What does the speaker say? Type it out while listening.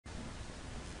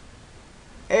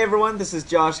Hey everyone, this is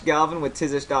Josh Galvin with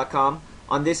Tizish.com.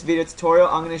 On this video tutorial,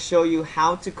 I'm going to show you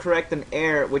how to correct an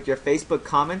error with your Facebook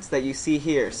comments that you see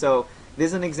here. So this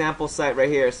is an example site right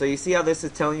here. So you see how this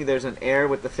is telling you there's an error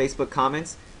with the Facebook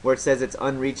comments where it says it's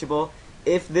unreachable.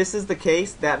 If this is the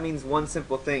case, that means one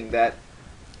simple thing, that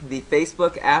the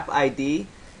Facebook app ID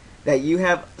that you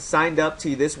have signed up to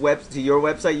your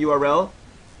website URL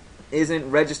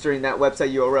isn't registering that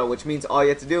website URL, which means all you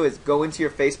have to do is go into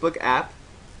your Facebook app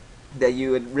that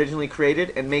you had originally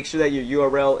created and make sure that your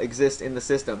URL exists in the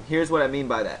system. Here's what I mean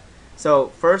by that.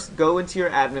 So first, go into your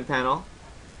admin panel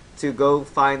to go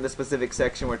find the specific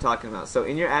section we're talking about. So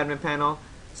in your admin panel,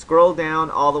 scroll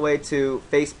down all the way to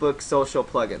Facebook social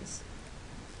plugins.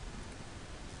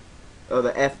 Oh,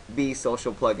 the FB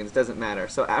social plugins, doesn't matter.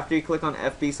 So after you click on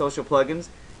FB social plugins,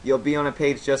 you'll be on a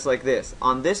page just like this.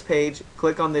 On this page,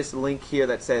 click on this link here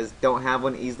that says don't have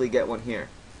one, easily get one here.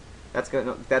 That's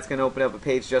gonna open up a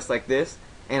page just like this.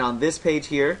 And on this page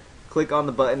here, click on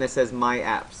the button that says My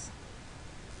Apps.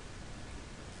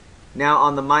 Now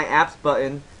on the My Apps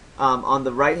button, on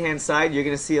the right hand side, you're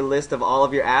gonna see a list of all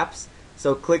of your apps.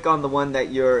 So click on the one that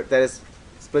is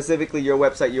specifically your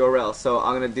website URL. So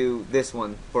I'm gonna do this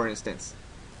one, for instance,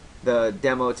 the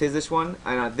demo Tizish one.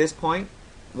 And at this point,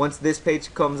 once this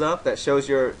page comes up that shows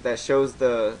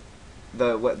the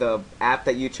app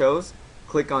that you chose,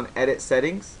 click on Edit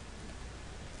Settings.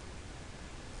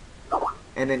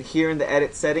 And then here in the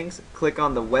edit settings, click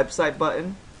on the website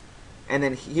button. And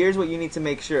then here's what you need to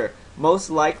make sure. Most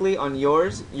likely on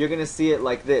yours, you're gonna see it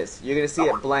like this. You're gonna see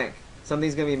it blank.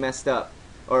 Something's gonna be messed up.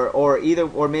 Or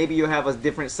maybe you have a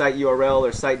different site URL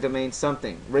or site domain,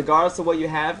 something. Regardless of what you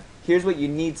have, here's what you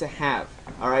need to have.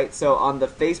 Alright, so on the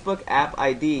Facebook app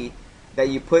ID that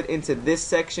you put into this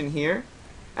section here,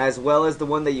 as well as the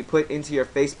one that you put into your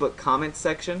Facebook comments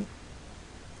section,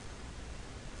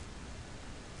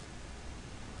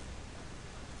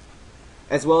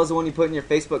 as well as the one you put in your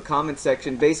Facebook comments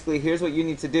section, basically here's what you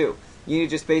need to do. You need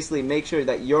to just basically make sure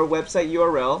that your website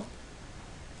URL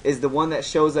is the one that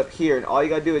shows up here, and all you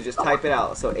gotta do is just type it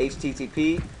out. So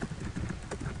HTTP,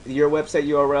 your website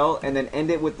URL, and then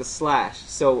end it with the slash.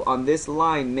 So on this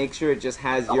line, make sure it just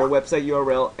has your website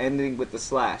URL ending with the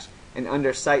slash. And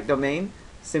under site domain,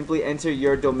 simply enter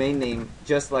your domain name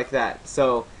just like that.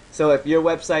 So if your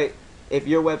website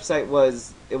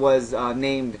was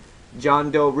named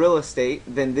John Doe Real Estate,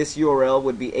 then this URL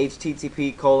would be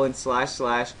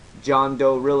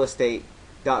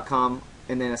http://johndoerealestate.com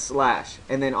and then a slash.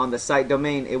 And then on the site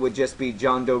domain, it would just be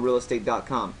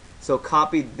johndoerealestate.com. So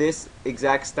copy this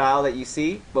exact style that you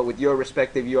see, but with your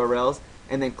respective URLs,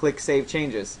 and then click Save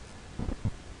Changes.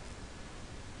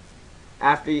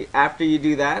 After you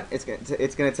do that, it's going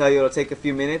to tell you it'll take a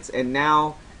few minutes, and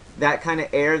now that kind of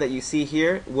error that you see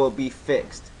here will be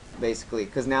fixed, basically,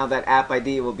 because now that app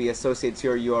ID will be associated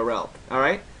to your URL.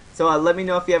 Alright? So let me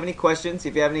know if you have any questions.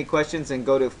 If you have any questions, then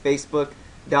go to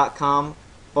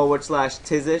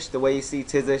facebook.com/Tizish, the way you see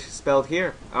Tizish spelled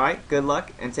here. Alright? Good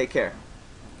luck and take care.